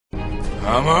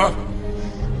Hammer?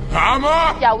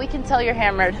 Hammer? Yeah, we can tell you're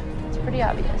hammered. It's pretty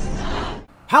obvious.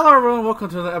 Hello everyone, welcome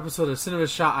to another episode of Cinema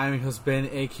Shot. I'm your host Ben,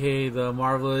 aka The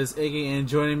Marvelous, aka, and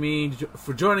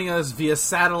joining us via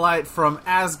satellite from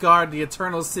Asgard, the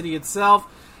Eternal City itself,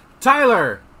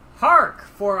 Tyler. Hark,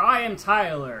 for I am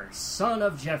Tyler, son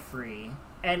of Jeffrey,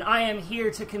 and I am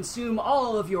here to consume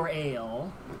all of your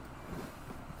ale.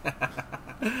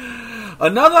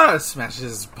 Another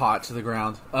smashes pot to the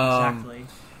ground. Exactly.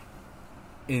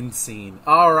 Insane.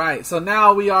 Alright, so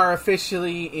now we are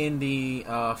officially in the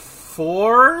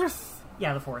fourth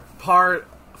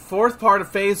part of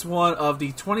Phase 1 of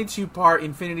the 22-part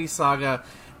Infinity Saga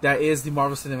that is the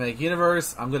Marvel Cinematic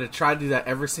Universe. I'm going to try to do that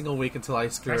every single week until I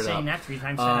screw it up. Try saying that 3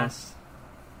 times fast.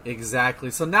 Exactly.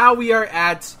 So now we are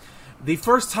at the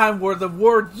first time where the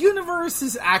word universe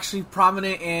is actually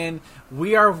prominent, and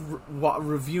we are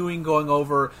going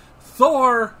over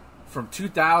Thor from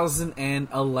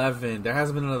 2011. There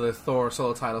hasn't been another Thor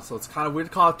solo title, so it's kind of weird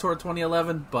to call it Thor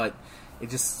 2011, but it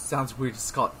just sounds weird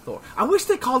to call it Thor. I wish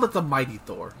they called it the Mighty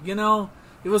Thor, you know?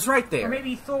 It was right there. Or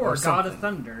maybe Thor, God of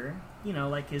Thunder, you know,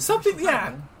 like his something, yeah.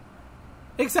 title.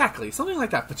 Exactly, something like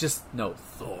that, but just no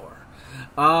Thor.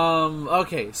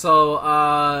 Okay,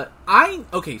 so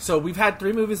so we've had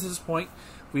 3 movies at this point.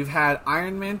 We've had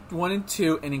Iron Man 1 and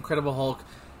 2 and Incredible Hulk.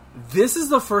 This is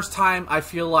the first time I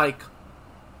feel like,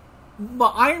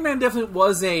 well, Iron Man definitely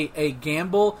was a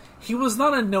gamble. He was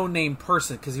not a no-name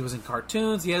person because he was in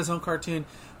cartoons. He had his own cartoon.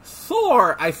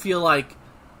 Thor, I feel like,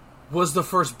 was the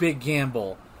first big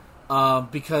gamble.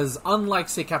 Because unlike,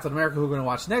 say, Captain America, who we're going to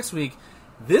watch next week,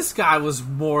 this guy was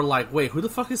more like, wait, who the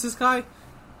fuck is this guy?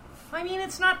 I mean,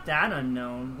 it's not that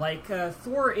unknown. Like,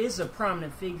 Thor is a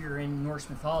prominent figure in Norse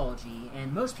mythology,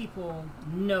 and most people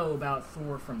know about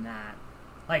Thor from that.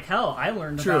 Like, hell, I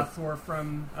learned about Thor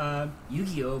from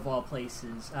Yu-Gi-Oh! Of all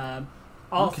places.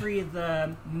 All 3 of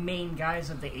the main guys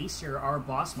of the Aesir are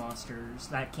boss monsters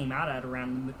that came out at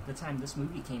around the time this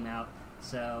movie came out.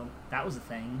 So, that was a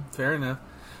thing. Fair enough.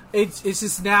 It's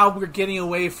just now we're getting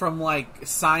away from, like,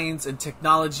 science and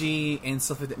technology and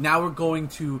stuff like that. Now we're going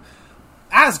to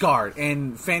Asgard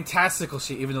and fantastical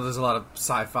shit, even though there's a lot of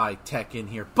sci-fi tech in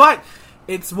here. But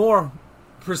it's more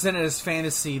presented as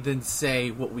fantasy than,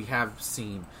 say, what we have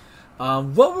seen.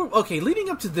 Leading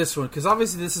up to this one, because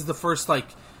obviously this is the first, like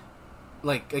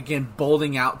again,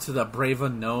 bolding out to the brave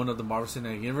unknown of the Marvel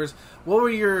Cinematic Universe. What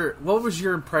was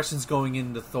your impressions going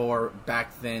into Thor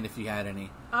back then, if you had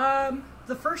any?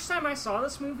 The first time I saw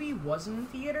this movie wasn't in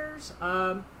theaters.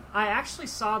 I actually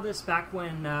saw this back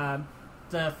when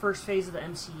the first phase of the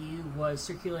MCU was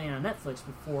circulating on Netflix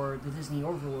before the Disney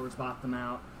overlords bought them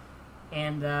out.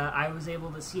 And I was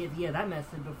able to see it via that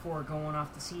method before going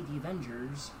off to see the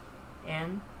Avengers.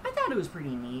 And I thought it was pretty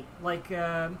neat. Like,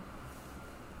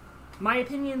 my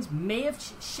opinions may have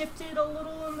shifted a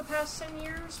little in the past 10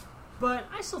 years, but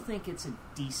I still think it's a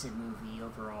decent movie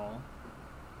overall.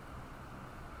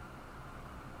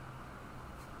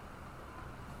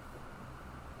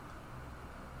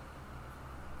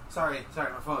 Sorry, my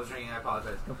phone was ringing. I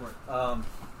apologize. Go for it. I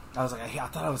was like, I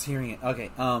thought I was hearing it.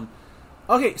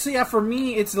 Okay, so yeah, for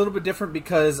me, it's a little bit different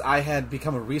because I had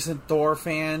become a recent Thor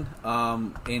fan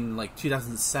in, like,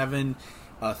 2007.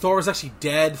 Thor was actually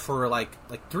dead for, like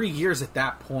 3 years at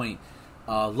that point.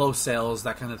 Low sales,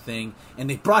 that kind of thing. And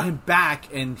they brought him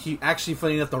back, and he actually,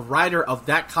 funny enough, the writer of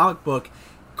that comic book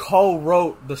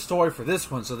co-wrote the story for this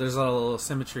one, so there's a little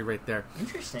symmetry right there.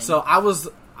 Interesting. So I was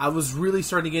really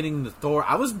starting getting into Thor.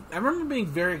 I remember being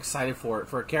very excited for it,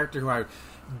 for a character who I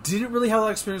didn't really have a lot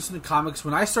of experience in the comics.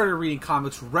 When I started reading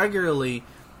comics regularly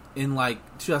in, like,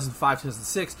 2005,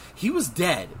 2006, he was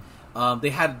dead.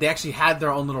 They actually had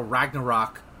their own little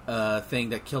Ragnarok thing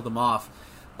that killed him off,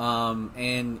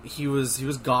 and he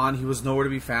was gone. He was nowhere to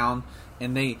be found,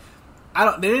 and they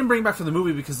didn't bring him back from the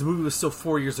movie because the movie was still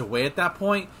 4 years away at that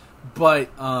point. But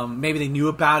maybe they knew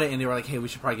about it and they were like, "Hey, we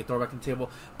should probably get Thor back on the table."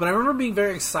 But I remember being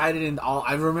very excited and all.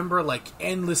 I remember, like,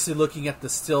 endlessly looking at the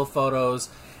still photos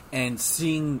and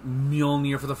seeing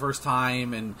Mjolnir for the first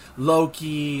time, and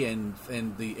Loki, and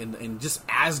just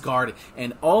Asgard,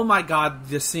 and oh my god,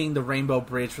 just seeing the Rainbow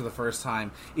Bridge for the first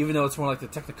time, even though it's more like the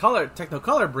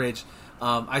Technicolor Bridge.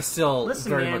 I still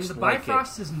very much like it. The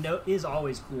Bifrost is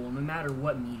always cool, no matter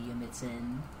what medium it's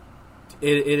in.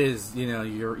 It is, you know,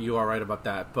 you are right about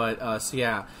that. But so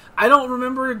yeah, I don't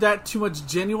remember that too much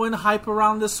genuine hype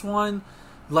around this one.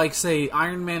 Like, say,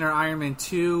 Iron Man or Iron Man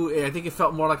 2, I think it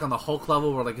felt more like on the Hulk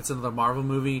level, where, like, it's another Marvel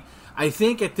movie. I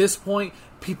think at this point,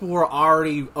 people were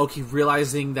already,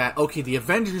 realizing that, the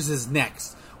Avengers is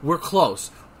next. We're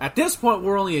close. At this point,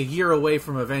 we're only a year away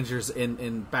from Avengers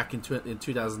back in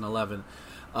 2011.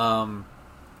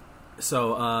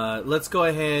 So let's go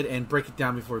ahead and break it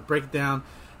down before we break it down.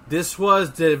 This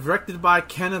was directed by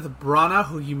Kenneth Branagh,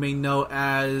 who you may know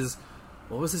as,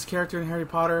 what was his character in Harry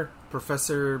Potter?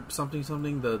 Professor something,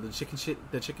 the chicken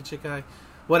shit guy?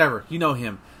 Whatever, you know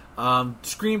him.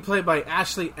 Screenplay by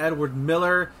Ashley Edward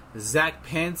Miller, Zach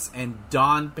Pence, and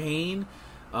Don Payne.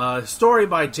 Story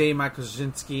by J. Michael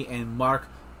Straczynski and Mark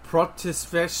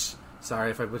Protisvich.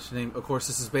 Sorry if I butchered your name. Of course,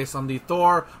 this is based on the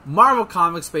Thor Marvel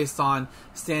comics based on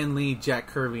Stan Lee, Jack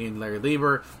Kirby, and Larry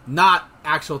Lieber. Not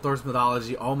actual Thor's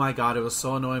mythology. Oh my god, it was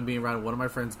so annoying being around one of my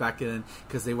friends back then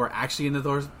because they were actually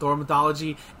into Thor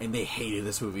mythology and they hated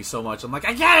this movie so much. I'm like,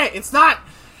 I get it! It's not!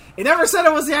 It never said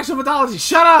it was the actual mythology!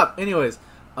 Shut up! Anyways,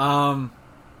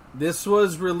 this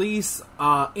was released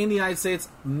in the United States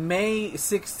May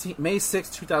 6,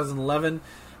 2011.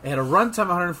 It had a runtime of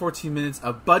 114 minutes,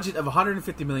 a budget of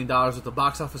 $150 million, with a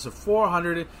box office of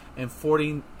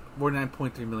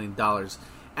 $449.3 million.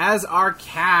 As our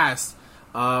cast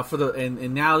for the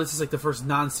and now this is like the first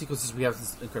non-sequences we have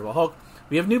since Incredible Hulk.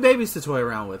 We have new babies to toy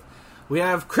around with. We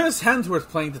have Chris Hemsworth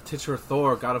playing the titular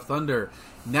Thor, God of Thunder.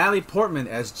 Natalie Portman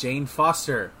as Jane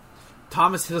Foster.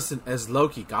 Thomas Hiddleston as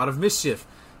Loki, God of Mischief.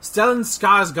 Stellan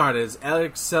Skarsgård as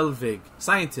Eric Selvig,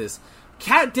 scientist.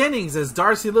 Kat Dennings as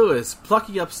Darcy Lewis,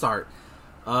 plucky upstart.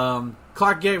 Clark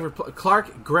Gregg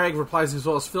reprising as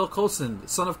well as Phil Coulson,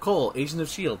 son of Cole, agent of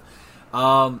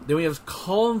S.H.I.E.L.D. Then we have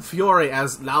Colm Fiore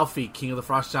as Laufey, King of the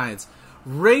Frost Giants.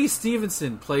 Ray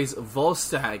Stevenson plays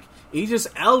Volstagg. Idris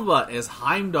Elba as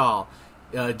Heimdall.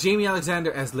 Jamie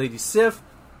Alexander as Lady Sif.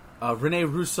 Renee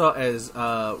Russo as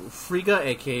Frigga,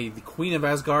 a.k.a. the Queen of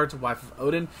Asgard, wife of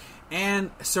Odin. And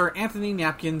Sir Anthony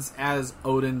Napkins as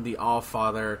Odin, the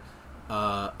All-Father.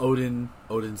 Odinson.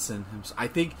 I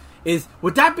think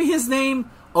would that be his name?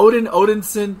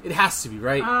 Odinson? It has to be,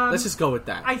 right? Let's just go with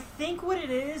that. I think what it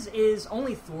is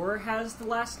only Thor has the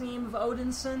last name of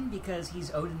Odinson because he's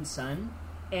Odin's son.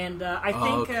 And I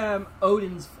think okay.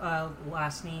 Odin's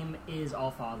last name is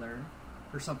Allfather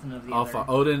or something of the other.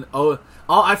 Odin.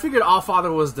 I figured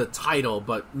Allfather was the title,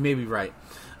 but maybe right.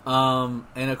 And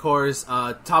of course,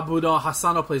 Tabudo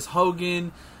Hasano plays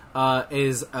Hogan.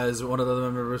 Is as one of the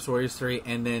other members of Warriors 3,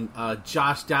 and then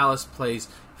Josh Dallas plays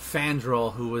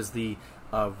Fandral, who was the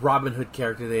Robin Hood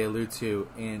character they allude to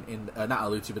not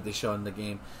allude to, but they show in the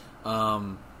game.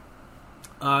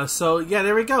 So yeah,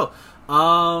 there we go.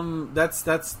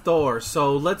 That's Thor.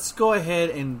 So let's go ahead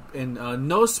and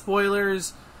no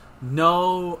spoilers.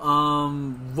 No,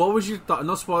 what was your thought?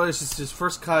 No spoilers. Just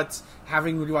first cuts.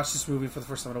 Having rewatched this movie for the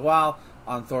first time in a while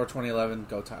on Thor 2011.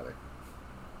 Go, Tyler.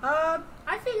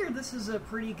 I figured this is a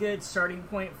pretty good starting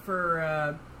point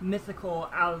for mythical,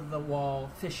 out-of-the-wall,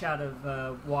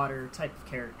 fish-out-of-water type of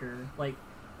character. Like,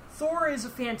 Thor is a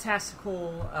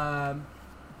fantastical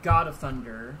god of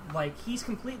thunder. Like, he's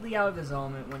completely out of his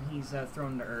element when he's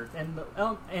thrown to Earth. And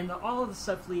all of the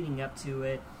stuff leading up to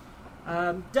it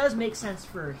does make sense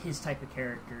for his type of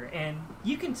character. And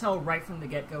you can tell right from the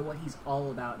get-go what he's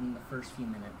all about in the first few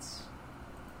minutes.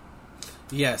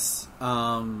 Yes.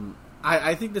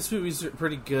 I think this movie's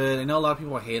pretty good. I know a lot of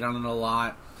people hate on it a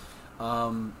lot.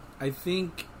 I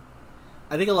think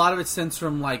a lot of it stems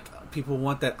from like people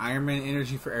want that Iron Man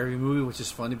energy for every movie, which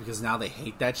is funny because now they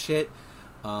hate that shit.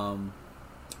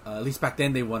 At least back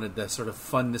then they wanted the sort of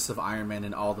funness of Iron Man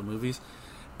in all the movies.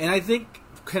 And I think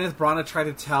Kenneth Branagh tried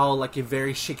to tell like a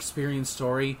very Shakespearean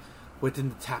story within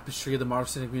the tapestry of the Marvel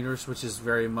Cinematic Universe, which is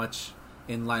very much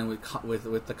in line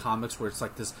with the comics, where it's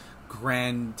like this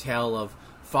grand tale of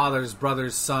fathers,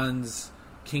 brothers, sons,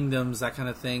 kingdoms, that kind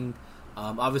of thing.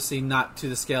 Obviously not to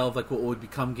the scale of like what would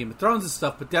become Game of Thrones and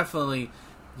stuff, but definitely,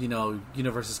 you know,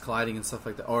 universes colliding and stuff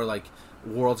like that, or like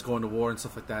worlds going to war and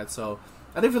stuff like that. So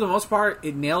I think for the most part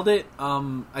it nailed it.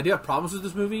 I do have problems with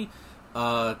this movie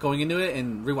going into it,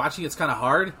 and rewatching it's kind of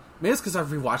hard. Maybe it's because I've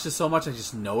rewatched it so much I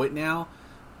just know it now.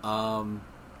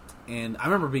 And I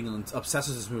remember being obsessed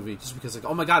with this movie just because like,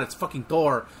 oh my god, it's fucking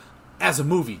Thor as a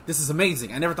movie. This is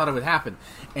amazing. I never thought it would happen.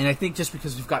 And I think just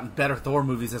because we've gotten better Thor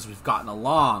movies as we've gotten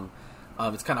along,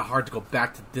 it's kind of hard to go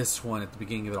back to this one at the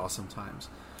beginning of it all sometimes.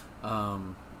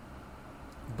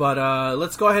 But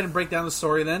let's go ahead and break down the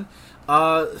story then.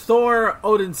 Thor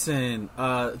Odinson.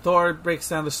 Thor breaks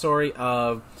down the story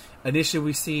of, initially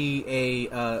we see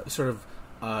a sort of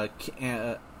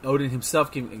Odin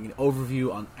himself giving an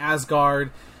overview on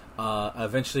Asgard.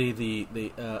 Eventually,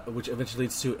 which eventually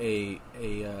leads to a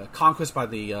conquest by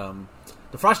the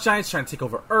Frost Giants trying to take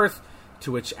over Earth,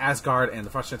 to which Asgard and the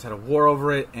Frost Giants had a war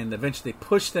over it, and eventually they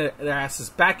pushed their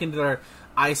asses back into their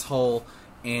ice hole,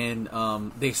 and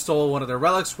they stole one of their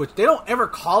relics, which they don't ever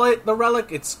call it the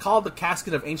relic. It's called the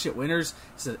Casket of Ancient Winters.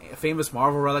 It's a famous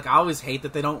Marvel relic. I always hate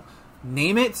that they don't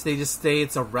name it. They just say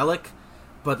it's a relic,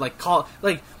 but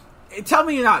tell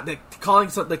me not that calling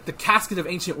something like the Casket of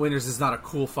Ancient Winters is not a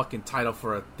cool fucking title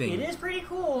for a thing. It is pretty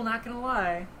cool, not gonna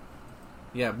lie.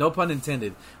 Yeah, no pun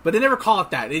intended. But they never call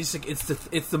it that. They just it's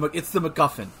the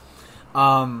MacGuffin.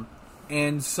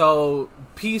 And so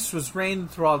peace was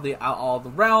reigned through all the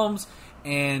realms,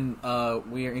 and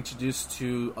we are introduced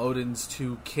to Odin's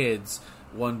two kids,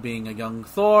 one being a young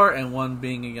Thor and one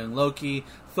being a young Loki.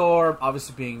 Thor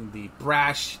obviously being the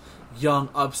brash young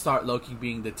upstart, Loki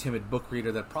being the timid book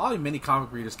reader that probably many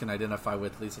comic readers can identify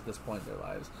with, at least at this point in their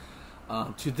lives.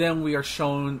 To them, we are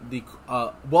shown the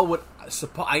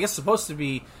supposed to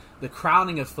be the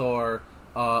crowning of Thor,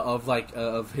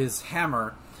 of his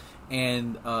hammer,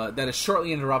 and that is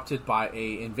shortly interrupted by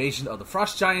a invasion of the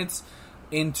frost giants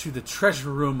into the treasure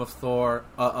room of Thor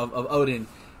of Odin,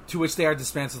 to which they are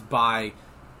dispensed by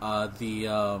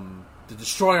the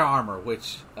destroyer armor,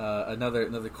 which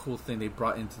another cool thing they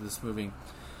brought into this movie,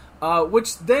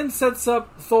 which then sets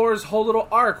up Thor's whole little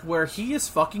arc where he is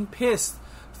fucking pissed.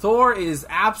 Thor is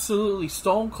absolutely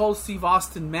stone cold Steve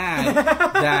Austin mad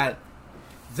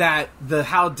that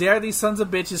how dare these sons of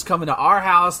bitches come into our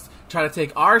house, try to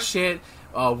take our shit.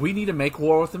 We need to make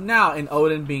war with them now. And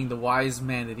Odin, being the wise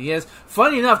man that he is,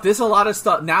 funny enough, there's a lot of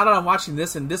stuff now that I'm watching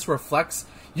this, and this reflects.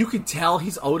 You can tell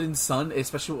he's Odin's son,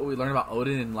 especially what we learn about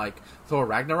Odin in Thor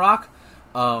Ragnarok.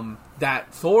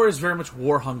 That Thor is very much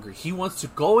war hungry. He wants to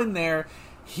go in there.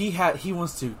 He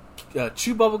wants to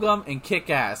chew bubblegum and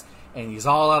kick ass. And he's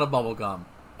all out of bubblegum.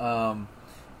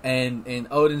 And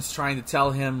Odin's trying to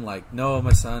tell him, no,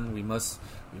 my son, we must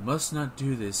not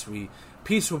do this.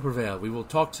 Peace will prevail. We will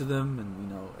talk to them,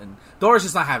 and Thor's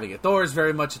just not having it. Thor is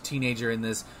very much a teenager in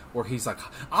this, where he's like,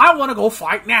 I want to go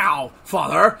fight now,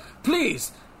 father,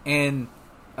 please. And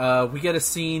we get a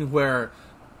scene where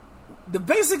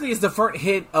basically is the first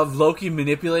hit of Loki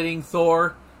manipulating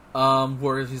Thor,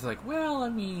 where he's like, well, I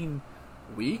mean,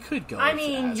 we could go. I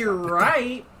mean, you're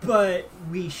right, but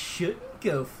we shouldn't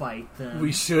go fight them.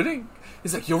 We shouldn't.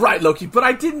 He's like, you're right, Loki, but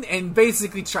I didn't. And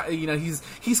basically, is he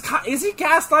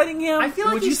gaslighting him? I feel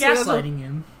like he's gaslighting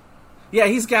him. Yeah,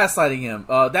 he's gaslighting him.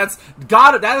 That's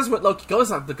God. That is what Loki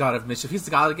goes on, the god of mischief. He's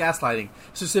the god of gaslighting,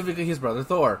 specifically his brother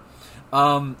Thor.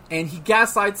 And he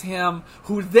gaslights him,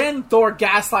 who then Thor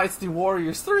gaslights the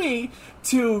Warriors 3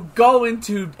 to go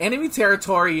into enemy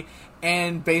territory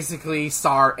and basically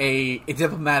start a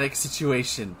diplomatic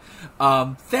situation.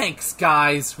 Thanks,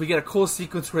 guys. We get a cool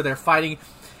sequence where they're fighting.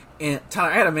 And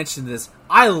Tyler, I gotta mention this.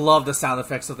 I love the sound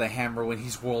effects of the hammer when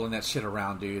he's whirling that shit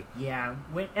around, dude. Yeah,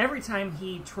 every time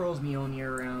he twirls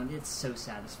Mjolnir around, it's so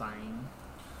satisfying.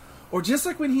 Or just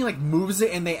when he moves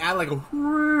it and they add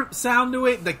a sound to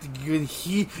it,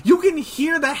 you can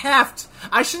hear the heft.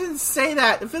 I shouldn't say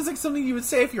that. It feels like something you would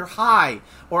say if you're high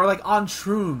or on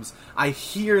shrooms. I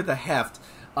hear the heft.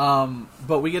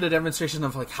 But we get a demonstration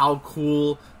of how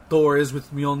cool Thor is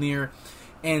with Mjolnir,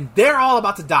 and they're all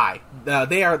about to die.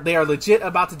 They are legit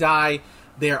about to die.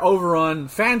 They are overrun.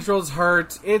 Fandrel's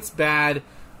hurt. It's bad.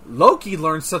 Loki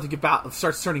learns something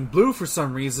starts turning blue for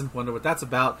some reason. Wonder what that's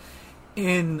about.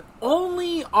 And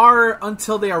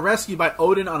until they are rescued by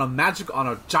Odin on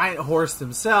a giant horse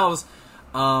themselves,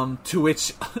 to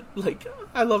which,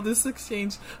 I love this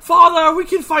exchange. Father, we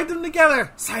can fight them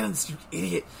together. Silence, you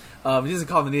idiot. He doesn't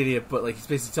call him an idiot, but he's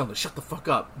basically telling him to shut the fuck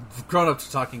up. Grown-ups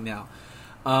are talking now.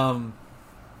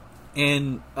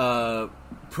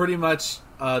 Pretty much,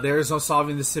 there is no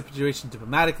solving this situation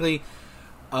diplomatically.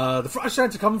 The Frost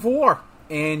Giants are coming for war,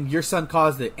 and your son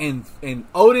caused it. And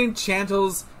Odin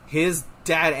channels his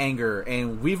dad anger,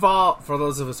 and we've all, for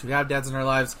those of us who have dads in our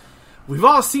lives, we've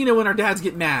all seen it when our dads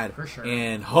get mad. For sure.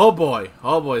 And oh boy,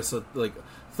 so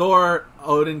Thor,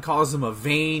 Odin calls him a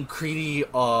vain, greedy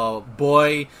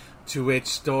boy, to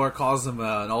which Thor calls him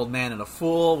an old man and a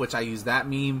fool, which I use that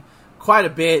meme quite a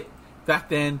bit back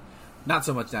then. Not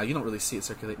so much now. You don't really see it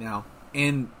circulate now.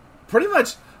 And pretty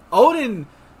much Odin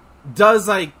does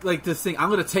this thing. I'm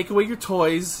going to take away your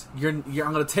toys. I'm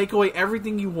going to take away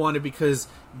everything you wanted because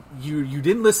you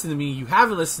didn't listen to me. You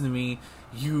haven't listened to me.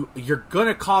 You're going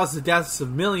to cause the deaths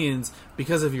of millions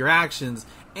because of your actions.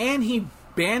 And he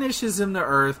banishes him to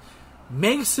Earth,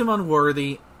 makes him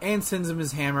unworthy, and sends him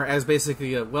his hammer as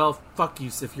basically well, fuck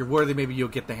you. If you're worthy, maybe you'll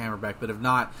get the hammer back. But if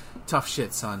not, tough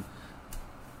shit, son.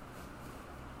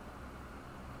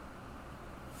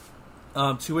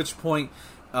 To which point,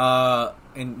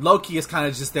 and Loki is kind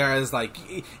of just there as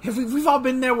we've all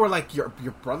been there where your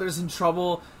brother's in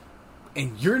trouble,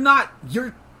 and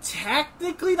you're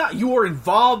technically not, you are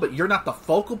involved, but you're not the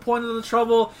focal point of the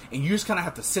trouble, and you just kind of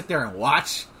have to sit there and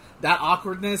watch that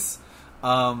awkwardness.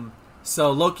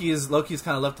 So Loki's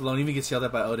kind of left alone. Even gets yelled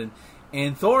at by Odin,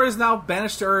 and Thor is now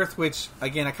banished to Earth. Which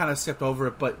again, I kind of skipped over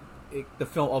it, but the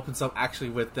film opens up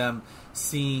actually with them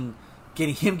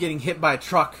getting hit by a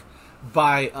truck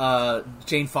by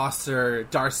Jane Foster,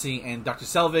 Darcy, and Dr.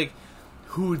 Selvig,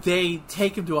 who they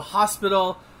take him to a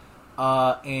hospital.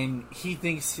 And he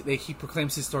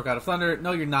proclaims he's Thor, God of Thunder.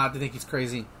 No, you're not. They think he's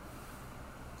crazy.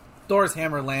 Thor's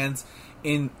hammer lands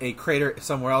in a crater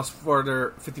somewhere else,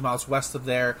 further 50 miles west of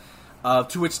there.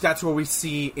 That's where we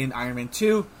see in Iron Man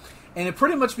 2. And it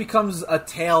pretty much becomes a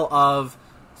tale of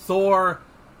Thor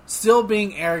still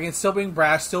being arrogant, still being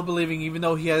brash, still believing, even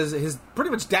though he has his pretty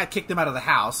much dad kicked him out of the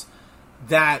house,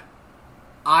 that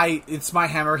it's my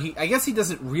hammer. I guess he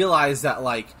doesn't realize that,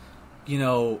 like, you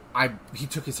know, he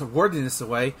took his worthiness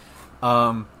away,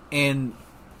 and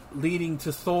leading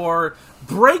to Thor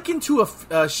break into a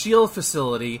S.H.I.E.L.D.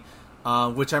 facility,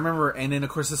 which I remember, and then of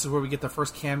course this is where we get the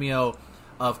first cameo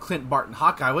of Clint Barton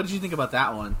Hawkeye. What did you think about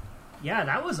that one? Yeah,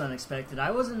 that was unexpected.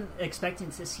 I wasn't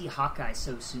expecting to see Hawkeye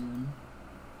so soon.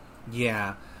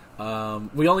 Yeah,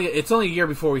 it's only a year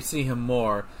before we see him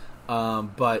more,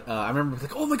 but I remember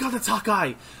like, oh my god, that's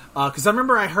Hawkeye, because I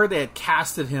remember I heard they had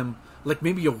casted him like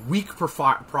maybe a week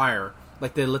prior,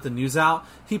 like they let the news out.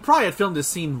 He probably had filmed this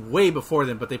scene way before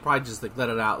then, but they probably just like let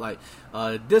it out. Like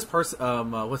this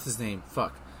person, what's his name?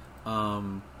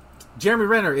 Jeremy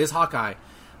Renner is Hawkeye,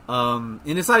 and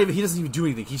it's not even, he doesn't even do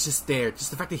anything. He's just there. Just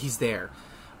the fact that he's there,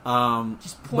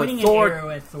 just pointing an arrow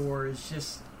at Thor is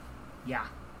just, yeah,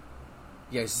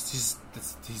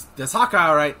 that's Hawkeye,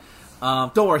 all right.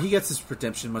 Don't worry, he gets his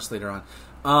redemption much later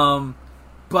on.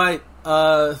 But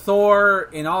Thor,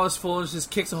 in all his foolishness,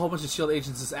 kicks a whole bunch of S.H.I.E.L.D.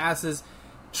 agents' asses,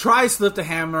 tries to lift the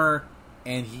hammer,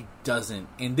 and he doesn't.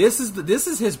 And this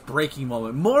is his breaking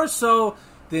moment, more so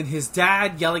than his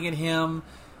dad yelling at him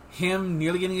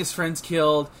nearly getting his friends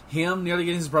killed, him nearly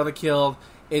getting his brother killed.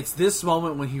 It's this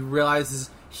moment when he realizes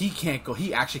he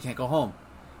actually can't go home.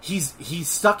 He's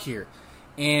stuck here,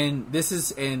 and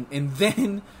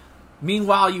then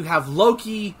meanwhile you have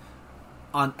Loki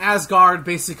on Asgard,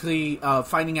 basically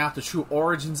finding out the true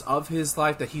origins of his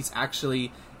life, that he's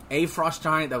actually a frost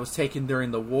giant that was taken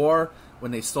during the war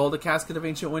when they stole the Casket of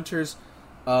Ancient Winters,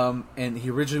 and he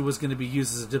originally was going to be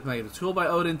used as a diplomatic tool by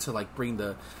Odin to like bring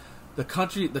the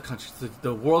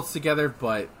worlds together,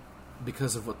 but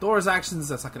because of what Thor's actions,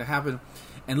 that's not going to happen.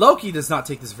 And Loki does not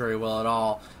take this very well at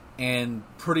all, and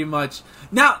pretty much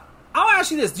now I'll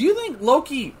ask you this: do you think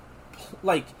Loki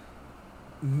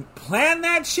plan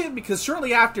that shit? Because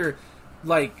shortly after,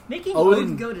 like, making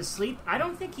Odin go to sleep, I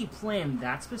don't think he planned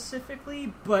that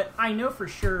specifically, but I know for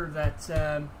sure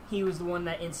that he was the one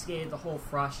that instigated the whole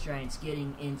Frost Giants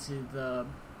getting into the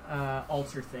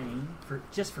altar thing for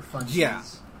fun.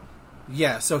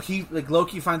 Yeah, so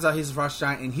Loki finds out he's a Frost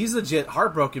Giant, and he's legit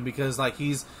heartbroken because, like,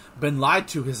 he's been lied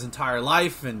to his entire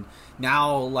life, and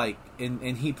now, like,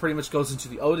 and he pretty much goes into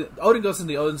the Odin goes into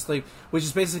the Odin sleep, which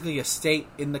is basically a state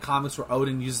in the comics where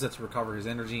Odin uses it to recover his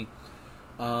energy.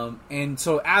 And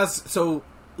so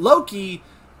Loki,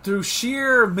 through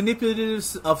sheer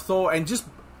manipulatives of Thor and just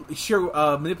sheer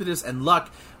manipulatives and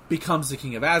luck, becomes the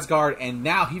king of Asgard, and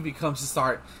now he becomes to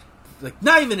start,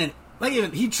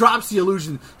 he drops the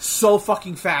illusion so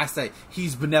fucking fast that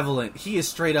he's benevolent. He is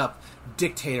straight up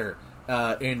dictator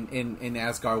in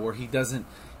Asgard, where he doesn't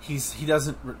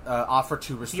offer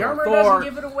to restore the armor Thor. Doesn't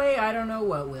give it away. I don't know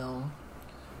what will.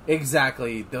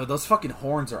 Exactly. Those fucking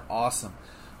horns are awesome.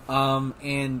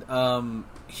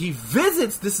 He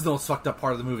visits. This is the most fucked up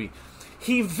part of the movie.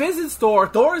 He visits Thor.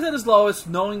 Thor is at his lowest,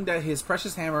 knowing that his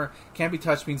precious hammer can't be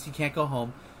touched, means he can't go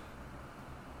home.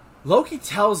 Loki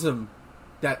tells him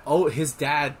that his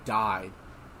dad died.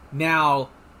 Now,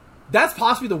 that's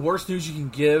possibly the worst news you can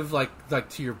give, like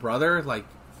to your brother. Like,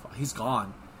 he's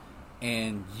gone,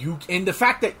 and the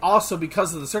fact that also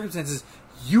because of the circumstances,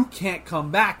 you can't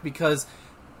come back because.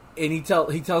 And he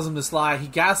tells him this lie. He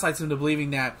gaslights him to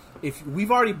believing that if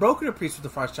we've already broken a peace with the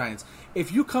Frost Giants,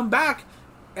 if you come back,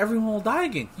 everyone will die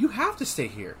again. You have to stay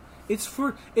here. It's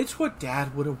what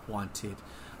Dad would have wanted,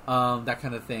 that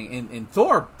kind of thing. And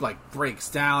Thor breaks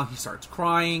down. He starts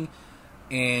crying,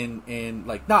 and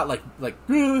not like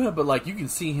but like you can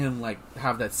see him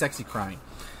have that sexy crying.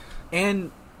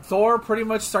 And Thor pretty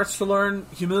much starts to learn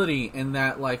humility in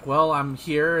that I'm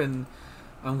here and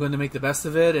I'm going to make the best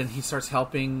of it, and he starts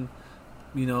helping,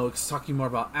 talking more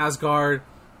about Asgard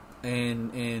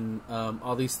and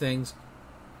all these things,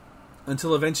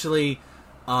 until eventually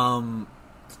the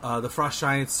Frost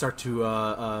Giants start to,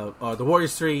 the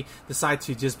Warriors 3 decide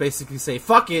to just basically say,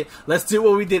 fuck it, let's do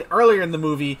what we did earlier in the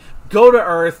movie, go to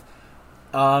Earth,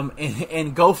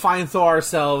 and go find Thor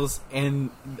ourselves.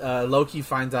 And Loki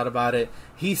finds out about it.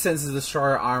 He sends the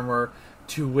destroyer armor,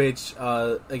 to which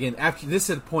again, after this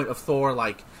is the point of Thor,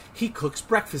 like, he cooks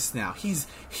breakfast now. He's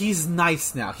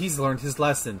nice now. He's learned his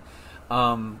lesson.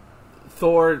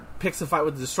 Thor picks a fight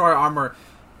with the destroyer armor,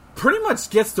 pretty much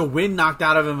gets the wind knocked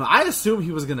out of him. I assume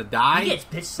he was going to die. He gets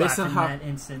bitch slapped in that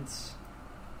instance.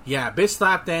 Yeah, bitch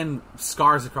slapped and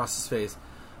scars across his face.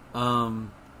 Oh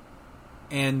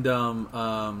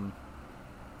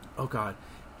god.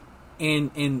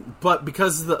 But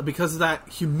because of that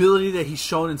humility that he's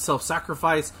shown in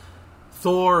self-sacrifice,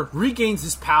 Thor regains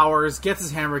his powers, gets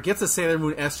his hammer, gets a Sailor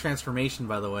Moon-esque transformation,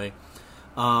 by the way,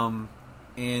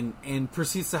 and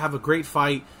proceeds to have a great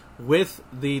fight with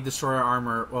the destroyer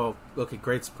armor. Well, okay,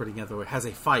 great's pretty the other way. Has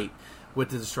a fight with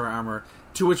the destroyer armor,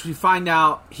 to which he finds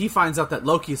out that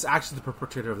Loki is actually the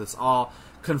perpetrator of this all.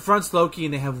 Confronts Loki,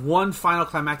 and they have one final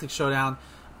climactic showdown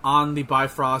on the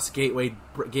Bifrost Gateway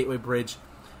Bridge,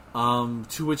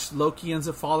 to which Loki ends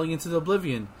up falling into the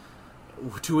oblivion,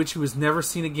 to which he was never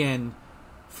seen again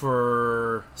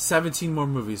for 17 more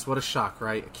movies. What a shock,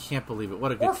 right? I can't believe it.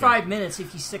 What a good Or 5 minutes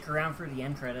if you stick around for the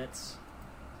end credits.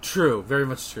 True, very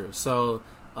much true. So,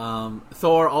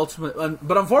 Thor ultimately...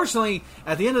 But unfortunately,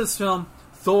 at the end of this film,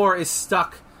 Thor is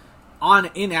stuck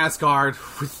in Asgard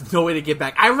with no way to get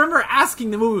back. I remember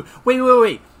asking the movie,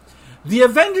 wait. The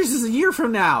Avengers is a year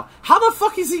from now. How the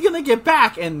fuck is he going to get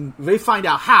back? And they find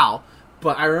out how.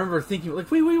 But I remember thinking, like,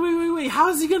 wait. How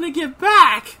is he going to get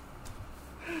back?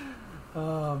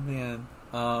 Oh, man.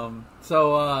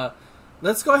 So,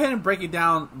 let's go ahead and break it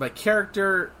down by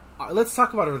character. Let's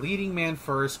talk about our leading man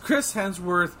first. Chris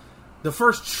Hemsworth, the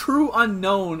first true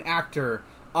unknown actor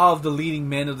of the leading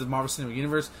men of the Marvel Cinematic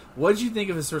Universe. What did you think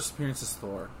of his first appearance as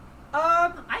Thor?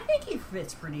 I think he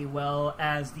fits pretty well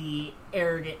as the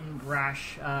arrogant and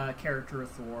brash character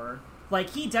of Thor. Like,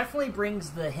 he definitely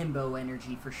brings the himbo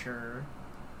energy for sure.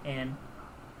 And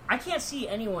I can't see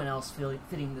anyone else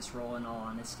fitting this role, in all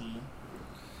honesty.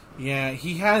 Yeah,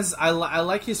 he has... I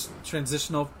like his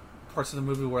transitional parts of the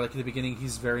movie where, like, in the beginning,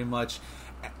 he's very much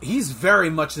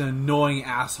an annoying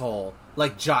asshole,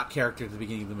 like Jot character at the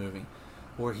beginning of the movie,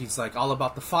 where he's like all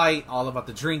about the fight, all about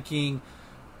the drinking,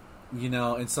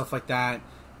 and stuff like that.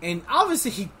 And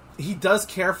obviously he does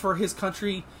care for his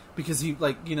country because he,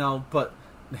 like, but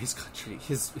his country,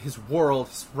 his world,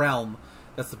 his realm,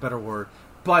 that's the better word.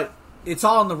 But it's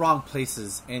all in the wrong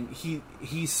places, and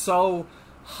he's so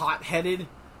hot-headed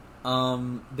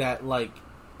that, like,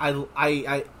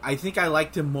 I think I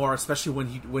liked him more, especially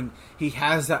when he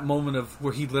has that moment of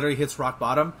where he literally hits rock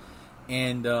bottom,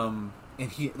 and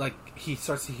he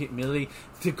starts to hit humility.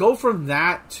 To go from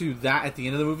that to that at the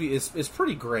end of the movie is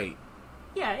pretty great.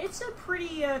 Yeah, it's a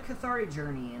pretty cathartic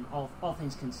journey, in all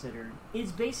things considered.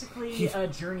 It's basically a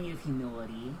journey of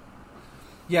humility.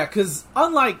 Yeah, because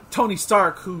unlike Tony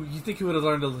Stark, who you think he would have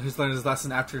learned his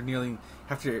lesson after nearly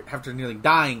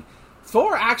dying,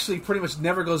 Thor actually pretty much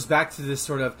never goes back to this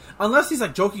sort of... Unless he's,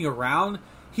 like, joking around,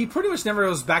 he pretty much never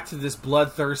goes back to this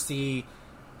bloodthirsty,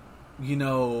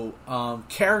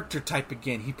 character type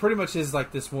again. He pretty much is,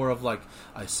 like, this more of, like,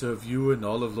 I serve you and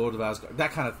all of Lord of Asgard.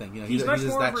 That kind of thing. He's much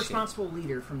more of a responsible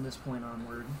leader from this point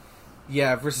onward.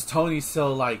 Yeah, versus Tony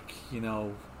still, like,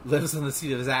 lives on the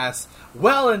seat of his ass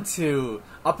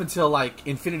up until, like,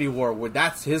 Infinity War, where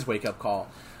that's his wake-up call.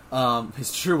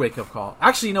 His true wake-up call.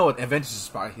 Actually, you know what? Avengers is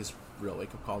probably his real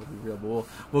wake-up call, to be real, but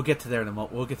we'll get to there in a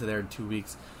moment. We'll get to there in 2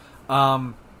 weeks.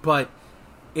 But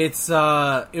it's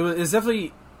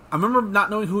definitely... I remember not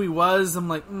knowing who he was. I'm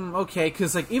like, okay,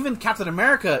 because, like, even Captain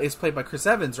America is played by Chris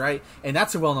Evans, right? And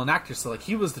that's a well-known actor, so, like,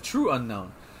 he was the true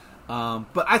unknown.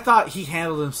 But I thought he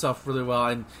handled himself really well,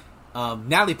 and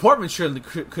Natalie Portman surely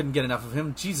couldn't get enough of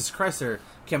him. Jesus Christ, their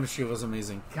chemistry was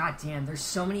amazing. God damn, there's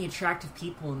so many attractive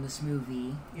people in this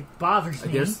movie. It bothers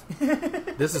me.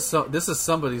 This is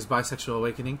somebody's bisexual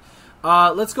awakening.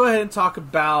 Let's go ahead and talk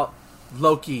about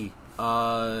Loki,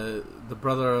 the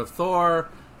brother of Thor,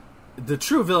 the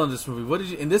true villain of this movie. What did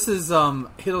you? And this is Tom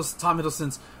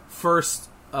Hiddleston's first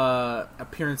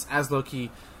appearance as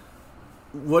Loki.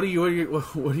 What are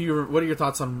your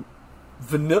thoughts on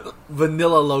Vanilla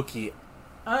Loki?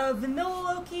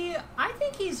 Vanilla Loki, I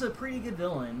think he's a pretty good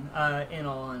villain, in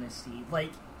all honesty.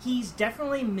 Like, he's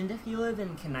definitely manipulative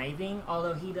and conniving,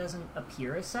 although he doesn't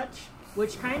appear as such,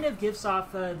 which kind of gives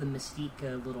off the mystique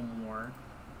a little more.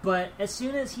 But as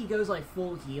soon as he goes, like,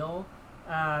 full heel,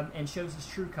 and shows his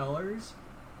true colors,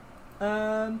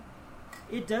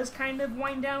 it does kind of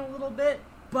wind down a little bit,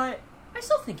 but I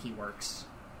still think he works.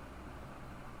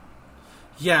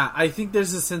 Yeah, I think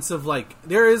there's a sense of like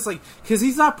there is like because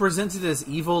he's not presented as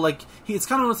evil. Like it's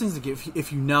kind of one of those things like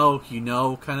if you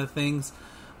know kind of things.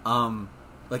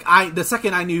 Like the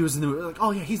second I knew he was in the movie, like oh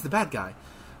yeah, he's the bad guy.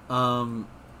 And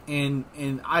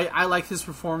I like his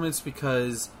performance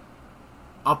because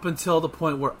up until the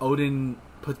point where Odin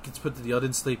gets put to the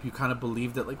Odin sleep, you kind of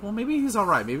believe that like well maybe he's all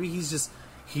right, maybe he just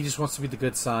wants to be the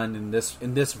good son in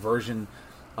this version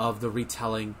of the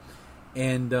retelling,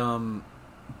 and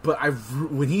but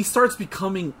when he starts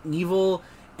becoming evil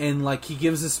and like he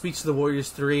gives his speech to the Warriors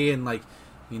 3 and like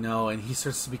and he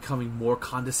starts becoming more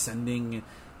condescending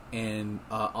and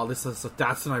all this other stuff,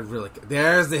 that's when I really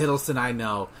there's the Hiddleston I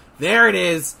know. There it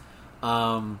is.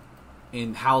 And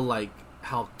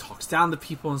how talks down to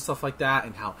people and stuff like that,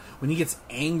 and how when he gets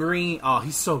angry, oh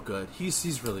he's so good.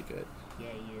 He's really good. Yeah,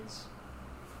 he is.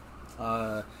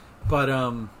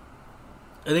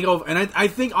 I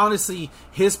think honestly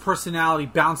his personality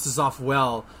bounces off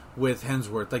well with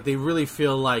Hemsworth. Like they really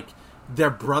feel like they're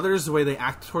brothers the way they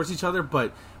act towards each other,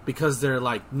 but because they're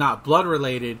like not blood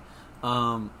related,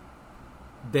 they're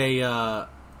not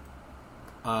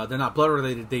blood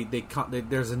related.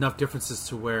 There's enough differences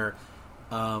to where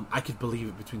I could believe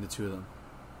it between the two of them.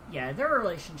 Yeah, their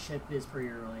relationship is pretty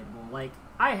relatable. Like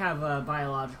I have a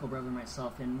biological brother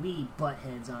myself, and we butt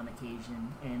heads on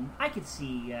occasion, and I could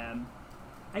see that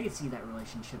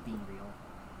relationship being real.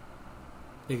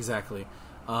 Exactly.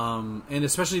 And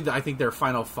especially, I think their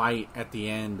final fight at the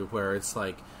end, where it's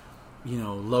like,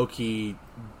 Loki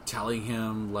telling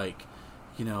him, like,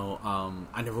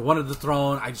 I never wanted the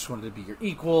throne, I just wanted to be your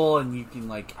equal, and you can,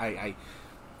 like,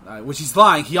 which he's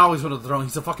lying, he always wanted the throne,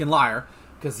 he's a fucking liar,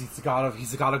 because he's the god of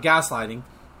gaslighting.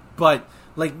 But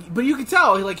you can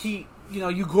tell, like, you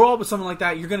grow up with someone like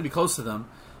that, you're going to be close to them,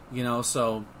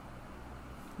 so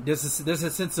there's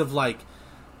a sense of like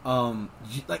I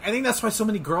think that's why so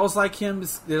many girls like him.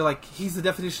 They're like he's the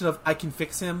definition of I can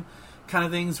fix him kind of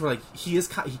things. Where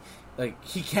like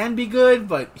he can be good,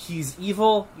 but he's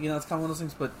evil. It's kind of one of those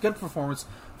things. But good performance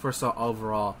first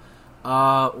overall.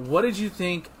 What did you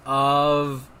think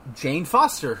of Jane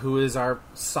Foster, who is our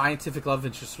scientific love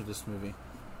interest for this movie?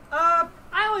 I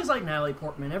always liked Natalie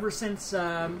Portman ever since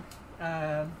Phantom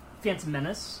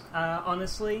Menace.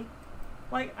 Honestly.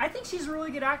 Like, I think she's a really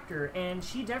good actor, and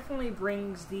she definitely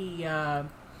brings the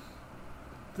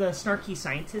snarky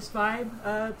scientist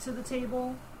vibe to the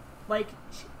table. Like,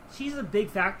 she's a big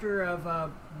factor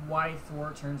of why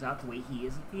Thor turns out the way he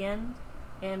is at the end,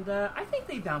 and I think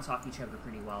they bounce off each other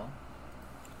pretty well.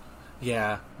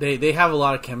 Yeah, they have a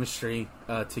lot of chemistry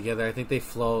together. I think they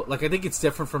flow. Like, I think it's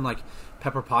different from, like,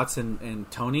 Pepper Potts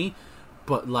and Tony,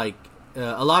 but, like,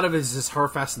 a lot of it is just her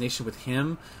fascination with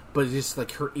him, but just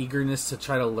like her eagerness to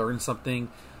try to learn something,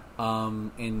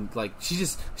 and like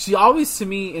she always to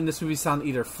me in this movie sound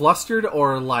either flustered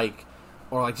or like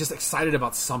just excited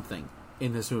about something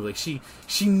in this movie. Like she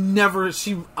never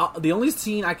the only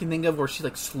scene I can think of where she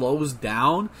like slows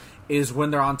down is when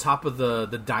they're on top of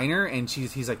the diner and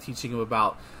he's like teaching him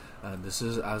about this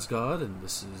is Asgard and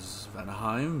this is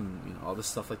Vanaheim, and, all this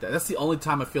stuff like that. That's the only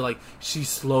time I feel like she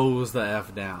slows the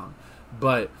F down.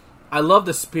 But I love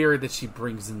the spirit that she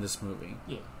brings in this movie.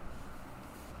 Yeah.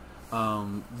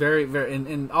 Very, very,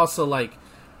 and also like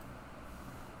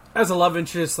as a love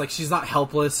interest, like she's not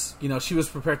helpless. She was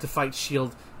prepared to fight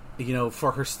Shield,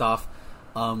 for her stuff.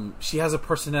 She has a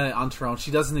personality on her own. She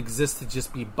doesn't exist to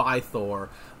just be by Thor,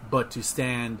 but to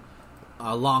stand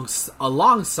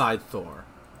alongside Thor.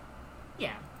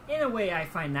 Yeah, in a way, I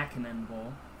find that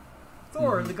commendable.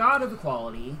 Thor, the god of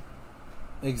equality.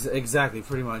 Exactly,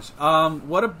 pretty much.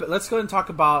 Let's go ahead and talk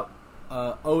about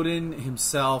Odin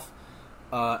himself.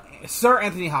 Sir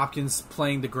Anthony Hopkins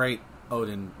playing the great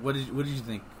Odin. What did you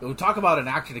think? We'll talk about an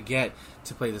actor to get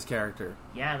to play this character.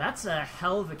 Yeah, that's a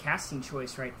hell of a casting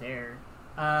choice right there.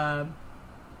 I'd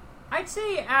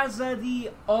say as the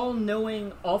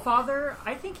all-knowing Allfather,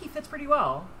 I think he fits pretty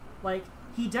well. Like,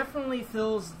 he definitely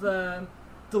fills the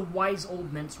wise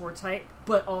old mentor type,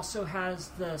 but also has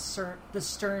the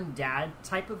stern dad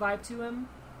type of vibe to him,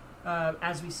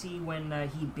 as we see when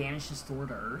he banishes Thor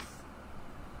to Earth.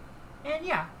 And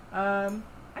yeah,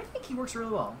 I think he works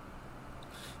really well.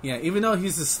 Yeah, even though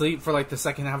he's asleep for like the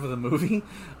second half of the movie,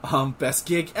 best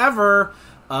gig ever.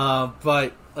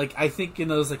 But like I think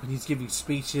those like when he's giving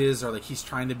speeches or like he's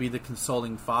trying to be the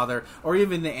consoling father or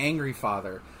even the angry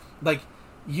father, like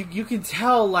you can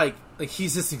tell like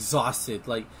he's just exhausted.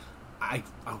 Like I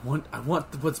want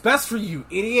what's best for you,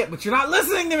 idiot, but you're not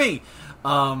listening to me.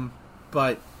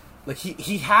 But like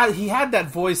he had that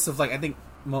voice of like I think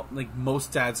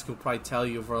most dads could probably tell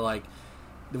you for like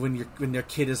when their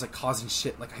kid is like causing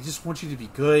shit. Like I just want you to be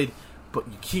good. but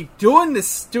you keep doing this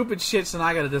stupid shit, so now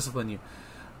I gotta discipline you.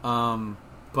 I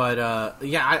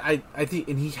think,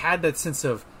 and he had that sense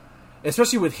of,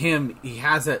 especially with him, he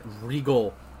has that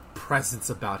regal presence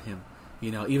about him,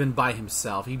 even by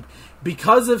himself.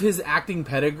 Because of his acting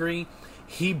pedigree,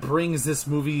 he brings this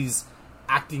movie's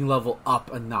acting level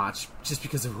up a notch just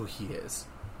because of who he is.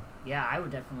 Yeah, I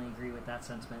would definitely agree with that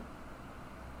sentiment.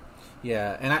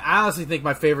 Yeah, and I honestly think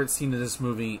my favorite scene of this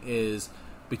movie is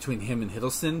between him and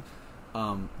Hiddleston.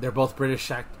 They're both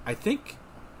British. I think.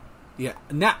 Yeah,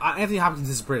 now Anthony Hopkins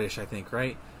is British. I think,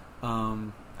 right?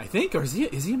 I think, or is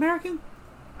he American?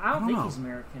 I don't think he's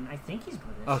American. I think he's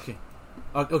British. Okay.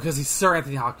 Because he's Sir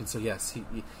Anthony Hopkins, so yes,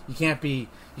 you can't be.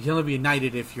 You can only be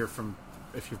knighted if you're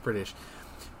British.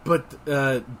 But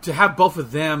to have both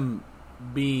of them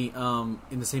be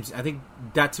in the same scene, I think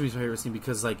that to me is my favorite scene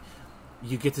because like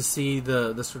you get to see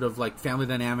the sort of like family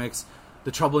dynamics,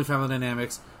 the troubling family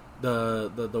dynamics,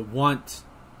 the want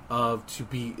of to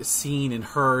be seen and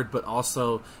heard, but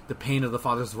also the pain of the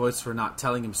father's voice for not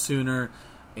telling him sooner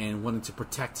and wanting to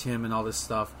protect him and all this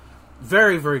stuff.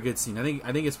 Very, very good scene. I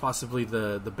think it's possibly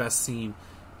the best scene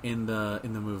in the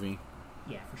movie.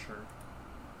 Yeah, for sure.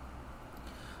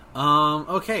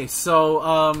 Okay, so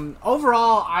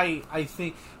overall, I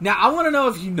think now I want to know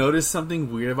if you noticed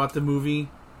something weird about the movie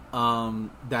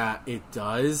that it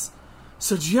does.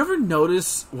 So, did you ever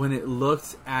notice when it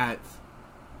looked at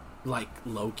like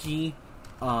Loki?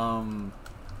 The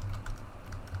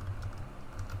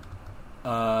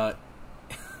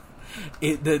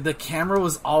camera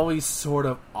was always sort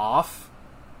of off.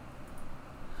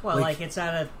 Well, like it's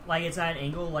at an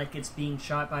angle, like it's being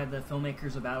shot by the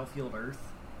filmmakers of Battlefield Earth.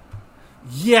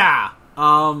 Yeah.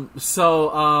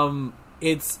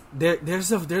 It's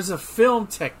there's a film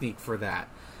technique for that.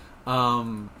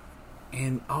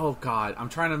 And oh god, I'm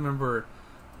trying to remember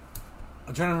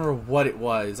what it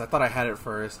was. I thought I had it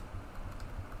first.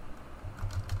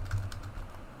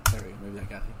 Sorry, maybe I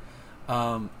got it.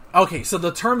 Okay, so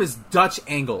the term is Dutch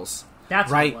angles. That's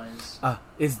right? What it was.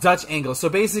 It's Dutch angles. So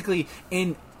basically,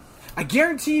 I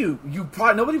guarantee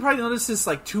nobody probably noticed this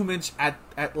like too much at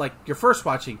like your first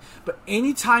watching, but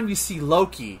anytime you see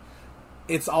Loki,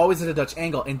 it's always at a Dutch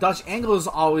angle, and Dutch angles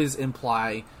always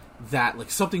imply that like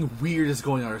something weird is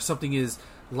going on, or something is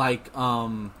like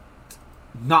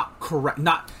not correct,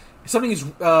 something is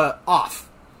off.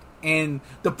 And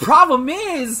the problem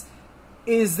is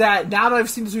that now that I've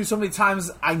seen this movie so many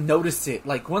times, I noticed it.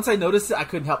 Like once I noticed it, I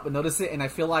couldn't help but notice it, and I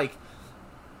feel like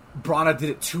Brana did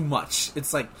it too much.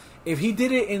 It's like if he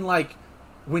did it in like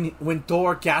when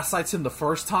Thor gaslights him the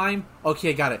first time, okay,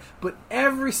 I got it. But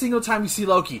every single time you see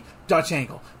Loki, Dutch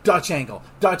angle, Dutch angle,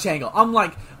 Dutch angle. I'm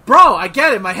like, bro, I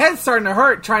get it. My head's starting to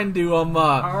hurt trying to all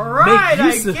right,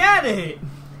 make use I get it.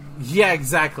 Yeah,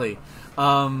 exactly.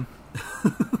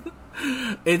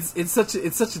 It's such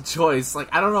a choice. Like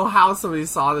I don't know how somebody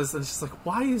saw this and it's just like,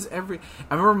 why is I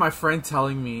remember my friend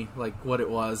telling me like what it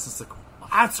was. It's like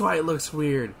that's why it looks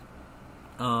weird.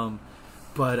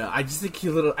 But I just think he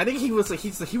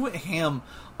went ham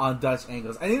on Dutch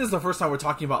angles. I think this is the first time we're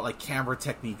talking about like camera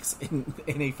techniques in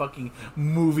a fucking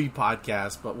movie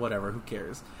podcast. But whatever, who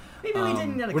cares? Maybe we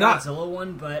didn't get a Godzilla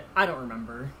one, but I don't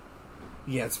remember.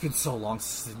 Yeah, it's been so long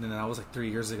since that was like 3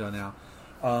 years ago now,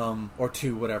 or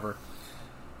 2, whatever.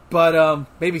 But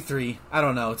maybe 3. I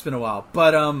don't know. It's been a while.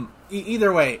 But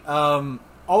either way,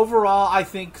 overall, I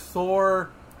think Thor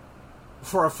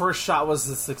for a first shot was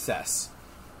a success.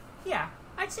 Yeah,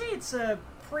 I'd say it's a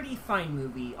pretty fine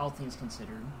movie, all things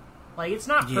considered. Like it's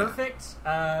not perfect,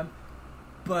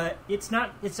 but it's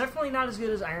definitely not as good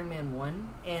as Iron Man 1.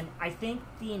 And I think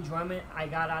the enjoyment I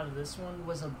got out of this one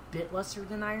was a bit lesser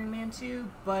than Iron Man 2,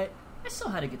 but I still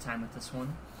had a good time with this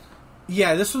one.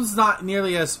 Yeah, this one's not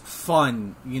nearly as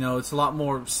fun. It's a lot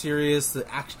more serious. The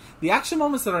action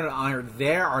moments that are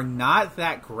there are not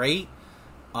that great.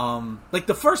 Like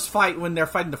the first fight when they're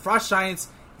fighting the Frost Giants,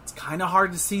 it's kind of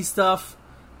hard to see stuff.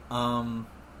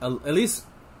 At least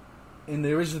in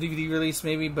the original DVD release,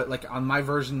 maybe. But like on my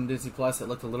version, Disney Plus, it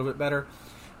looked a little bit better.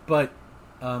 But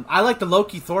I like the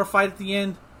Loki Thor fight at the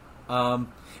end.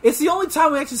 It's the only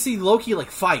time we actually see Loki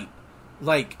like fight.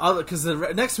 Like, because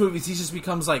the next movies, he just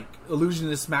becomes, like,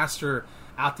 illusionist master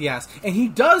out the ass. And he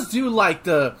does do, like,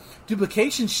 the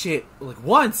duplication shit, like,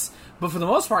 once. But for the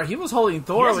most part, he was holding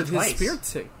Thor with his spear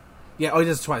tip. Yeah, he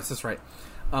does it twice, that's right.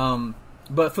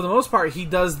 But for the most part, he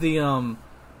does the,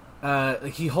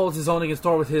 he holds his own against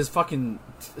Thor with his fucking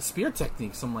spear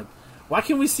techniques. I'm like, why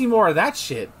can't we see more of that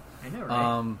shit? I know,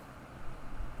 right?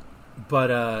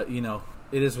 But,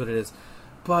 it is what it is.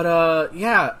 But,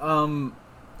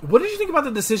 what did you think about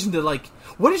the decision to, like...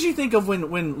 What did you think of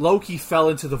when Loki fell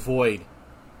into the void?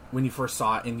 when you first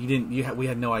saw it, and we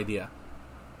had no idea?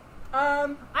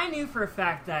 I knew for a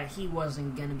fact that he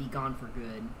wasn't gonna be gone for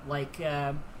good. Like,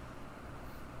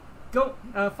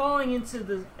 falling into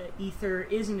the ether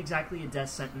isn't exactly a death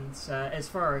sentence, as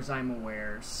far as I'm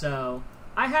aware. So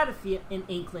I had an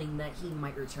inkling that he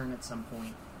might return at some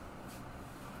point.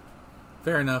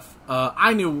 Fair enough.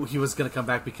 I knew he was going to come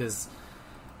back because,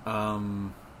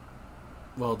 the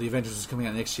Avengers was coming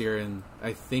out next year, and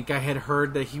I think I had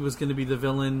heard that he was going to be the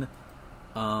villain,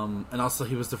 and also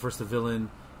he was the first villain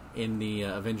in the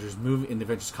Avengers movie, in the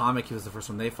Avengers comic. He was the first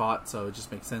one they fought, so it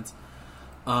just makes sense.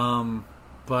 But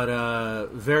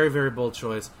very, very bold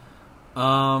choice.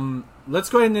 Let's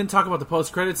go ahead and then talk about the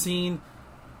post-credit scene.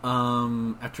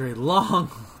 After a long...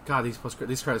 God, these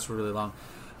credits were really long.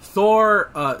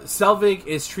 Thor, Selvig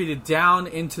is treated down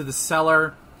into the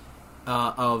cellar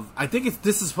of... I think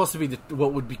this is supposed to be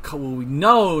what would be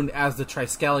known as the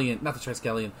Triskelion. Not the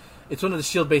Triskelion. It's one of the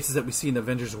shield bases that we see in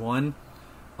Avengers 1.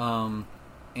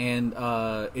 And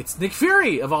it's Nick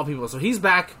Fury, of all people. So he's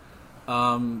back.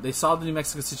 They solved the New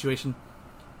Mexico situation.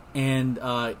 And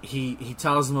he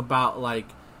tells them about, like...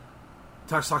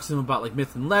 Talks to him about, like,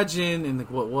 myth and legend. And, like,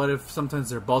 what if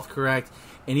sometimes they're both correct.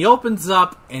 And he opens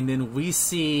up, and then we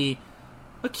see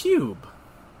a cube.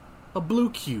 A blue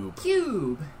cube.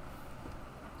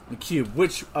 A cube,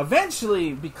 which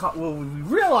eventually we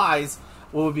realize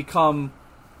will become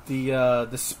the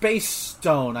Space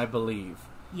Stone, I believe.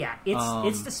 Yeah,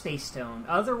 it's the Space Stone,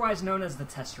 otherwise known as the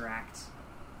Tesseract.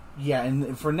 Yeah,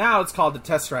 and for now it's called the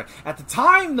Tesseract. At the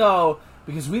time, though,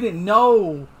 because we didn't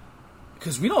know,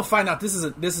 because we don't find out this is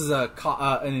an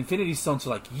Infinity Stone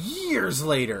until like years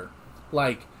later.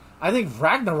 Like, I think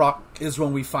Ragnarok is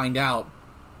when we find out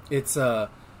it's an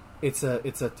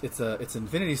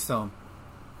Infinity Stone.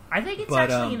 I think it's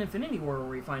actually in Infinity War where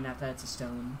we find out that it's a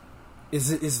stone.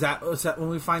 Is that when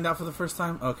we find out for the first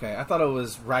time? Okay, I thought it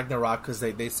was Ragnarok because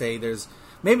they say there's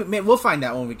maybe we'll find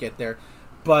out when we get there.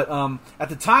 But at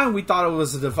the time we thought it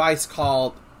was a device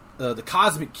called the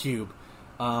Cosmic Cube,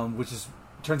 which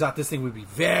turns out this thing would be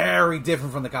very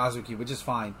different from the Cosmic Cube, which is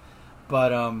fine.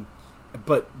 But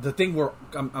the thing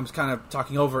I'm kind of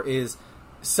talking over is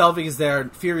Selvig is there,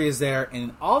 Fury is there,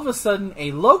 and all of a sudden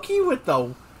a Loki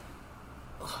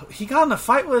he got in a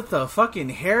fight with a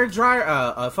fucking hairdryer,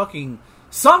 a fucking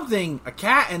something, a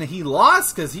cat, and he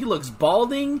lost because he looks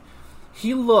balding. He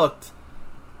didn't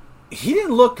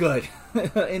look good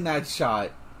in that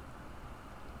shot.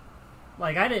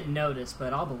 Like, I didn't notice,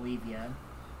 but I'll believe you.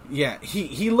 Yeah,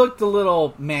 he looked a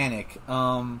little manic.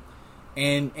 And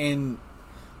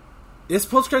this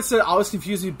post-credit scene always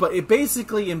confused me, but it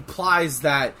basically implies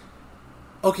that,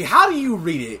 okay, how do you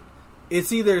read it?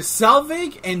 It's either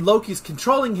Selvig and Loki's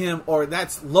controlling him, or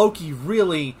that's Loki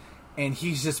really, and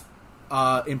he's just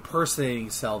impersonating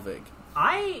Selvig.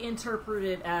 I interpret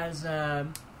it as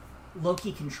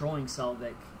Loki controlling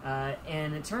Selvig,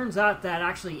 and it turns out that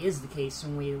actually is the case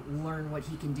when we learn what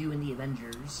he can do in the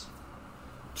Avengers.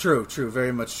 True,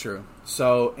 very much true.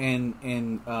 So,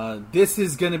 and this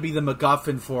is going to be the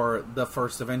MacGuffin for the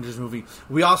first Avengers movie.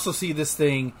 We also see this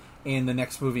thing in the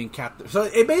next movie in Captain. So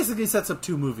it basically sets up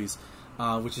two movies,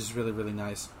 which is really, really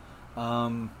nice.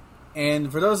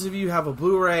 And for those of you who have a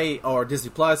Blu-ray or Disney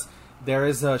Plus, there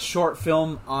is a short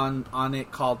film on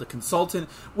it called The Consultant,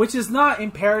 which is not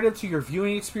imperative to your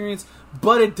viewing experience,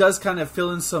 but it does kind of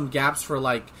fill in some gaps for,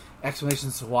 like,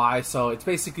 explanations to why. So it's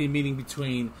basically a meeting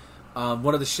between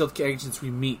one of the S.H.I.E.L.D. agents we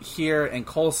meet here and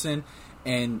Coulson,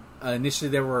 and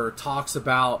initially there were talks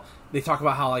about, they talk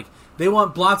about how, like, they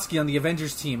want Blonsky on the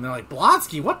Avengers team. They're like,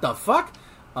 Blonsky? What the fuck?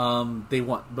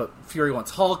 But Fury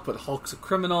wants Hulk, but Hulk's a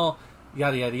criminal,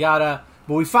 yada, yada, yada.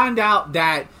 But we find out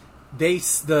that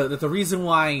the reason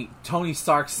why Tony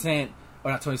Stark the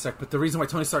reason why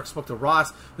Tony Stark spoke to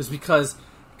Ross was because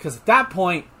at that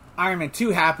point, Iron Man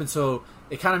 2 happened, so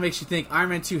it kind of makes you think Iron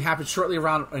Man 2 happened shortly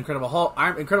around Incredible Hulk.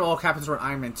 Incredible Hulk happens around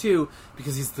Iron Man 2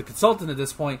 because he's the consultant at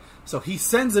this point. So he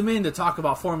sends him in to talk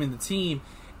about forming the team,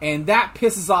 and that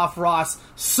pisses off Ross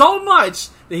so much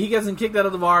that he gets him kicked out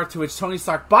of the bar, to which Tony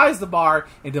Stark buys the bar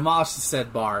and demolishes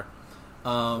said bar.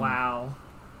 Wow.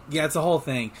 Yeah, it's a whole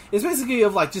thing. It's basically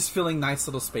of, like, just filling nice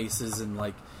little spaces and,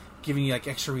 like, giving you, like,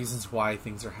 extra reasons why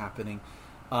things are happening.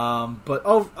 But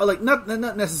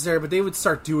not necessary, but they would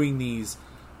start doing these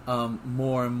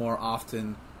more and more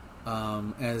often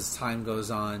as time goes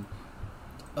on.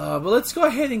 But let's go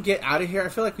ahead and get out of here. I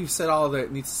feel like we've said all that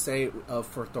it needs to say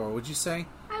for Thor. Would you say?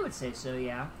 I would say so,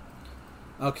 yeah.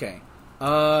 Okay.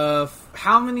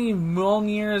 How many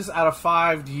Mjolnirs out of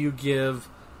 5 do you give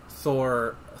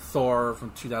Thor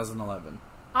from 2011?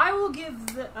 I will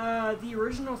give the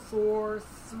original Thor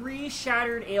 3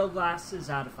 shattered ale glasses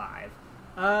out of 5.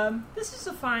 This is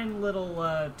a fine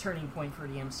little turning point for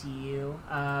the MCU.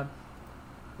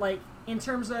 In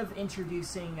terms of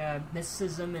introducing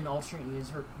mysticism and alternate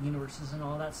universes and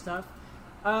all that stuff,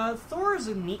 Thor is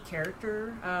a neat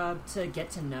character to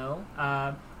get to know.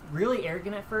 Really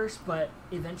arrogant at first, but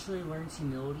eventually learns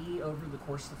humility over the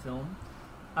course of the film.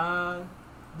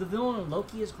 The villain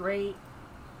Loki is great.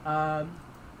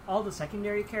 All the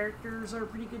secondary characters are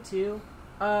pretty good too.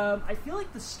 I feel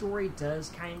like the story does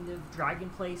kind of drag in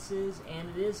places, and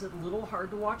it is a little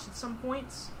hard to watch at some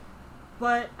points.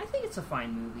 But I think it's a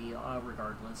fine movie,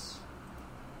 regardless.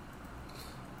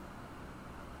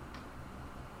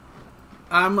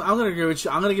 I'm going to agree with you.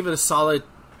 I'm going to give it a solid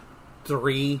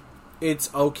 3.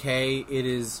 It's okay. It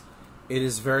is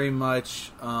very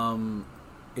much.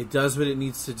 It does what it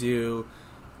needs to do.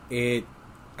 I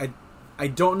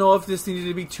don't know if this needed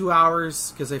to be 2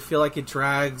 hours because I feel like it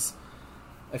drags.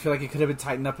 I feel like it could have been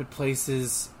tightened up in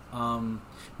places.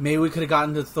 Maybe we could have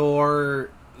gotten to Thor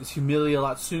humility a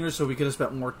lot sooner, so we could have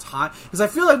spent more time. Because I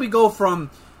feel like we go from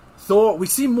Thor, we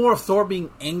see more of Thor being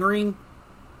angry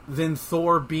than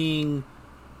Thor being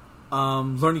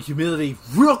learning humility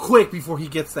real quick before he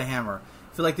gets the hammer.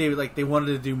 I feel like they wanted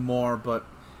to do more, but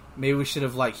maybe we should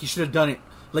have he should have done it.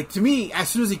 To me, as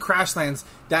soon as he crash lands,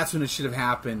 that's when it should have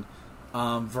happened,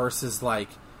 versus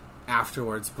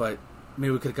afterwards. But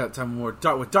maybe we could have got time more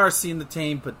with Darcy in the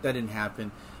team, but that didn't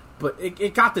happen. But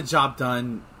it got the job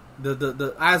done.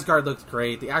 The Asgard looked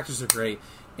great. The actors are great,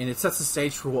 and it sets the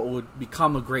stage for what would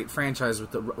become a great franchise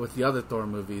with the other Thor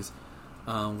movies,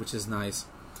 which is nice.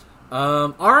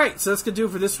 All right, so that's gonna do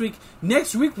it for this week.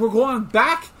 Next week we're going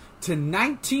back to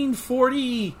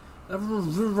 1940,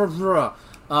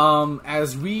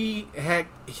 as we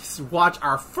watch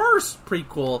our first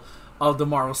prequel of the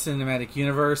Marvel Cinematic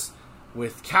Universe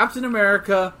with Captain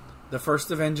America, the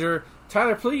First Avenger.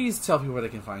 Tyler, please tell people where they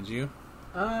can find you.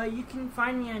 You can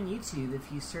find me on YouTube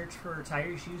if you search for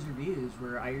Tiger Shoes Reviews,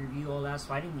 where I review old ass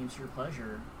fighting games for your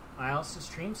pleasure. I also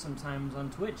stream sometimes on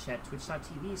Twitch at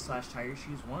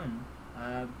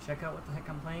twitch.tv/TigerShoes1. Check out what the heck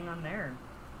I'm playing on there.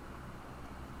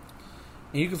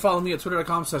 And you can follow me at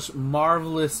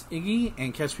twitter.com/marvelousiggy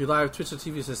and catch me live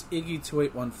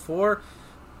twitch.tv/Iggy2814.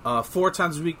 4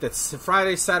 times a week. That's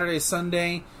Friday, Saturday,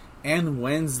 Sunday, and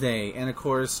Wednesday. And of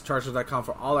course, charger.com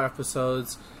for all our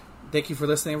episodes. Thank you for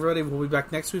listening, everybody. We'll be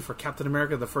back next week for Captain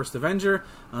America, the First Avenger.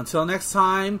 Until next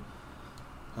time,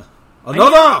 I need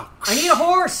a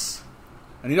horse!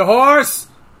 I need a horse!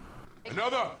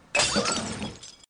 Another!